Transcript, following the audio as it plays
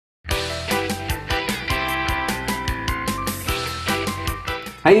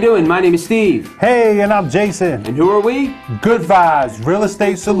How you doing? My name is Steve. Hey, and I'm Jason. And who are we? Good Vibes Real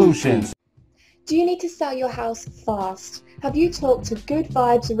Estate Solutions. Do you need to sell your house fast? Have you talked to Good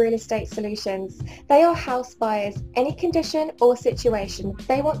Vibes Real Estate Solutions? They are house buyers, any condition or situation.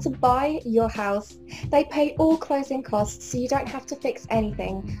 They want to buy your house. They pay all closing costs, so you don't have to fix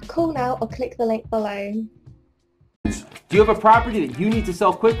anything. Call now or click the link below. Do you have a property that you need to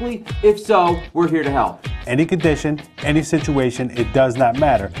sell quickly? If so, we're here to help. Any condition, any situation, it does not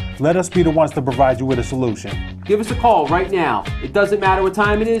matter. Let us be the ones to provide you with a solution. Give us a call right now. It doesn't matter what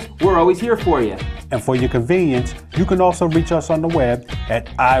time it is, we're always here for you. And for your convenience, you can also reach us on the web at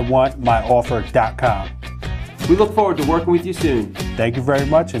iwantmyoffer.com. We look forward to working with you soon. Thank you very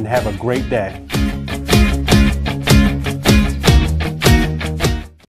much and have a great day.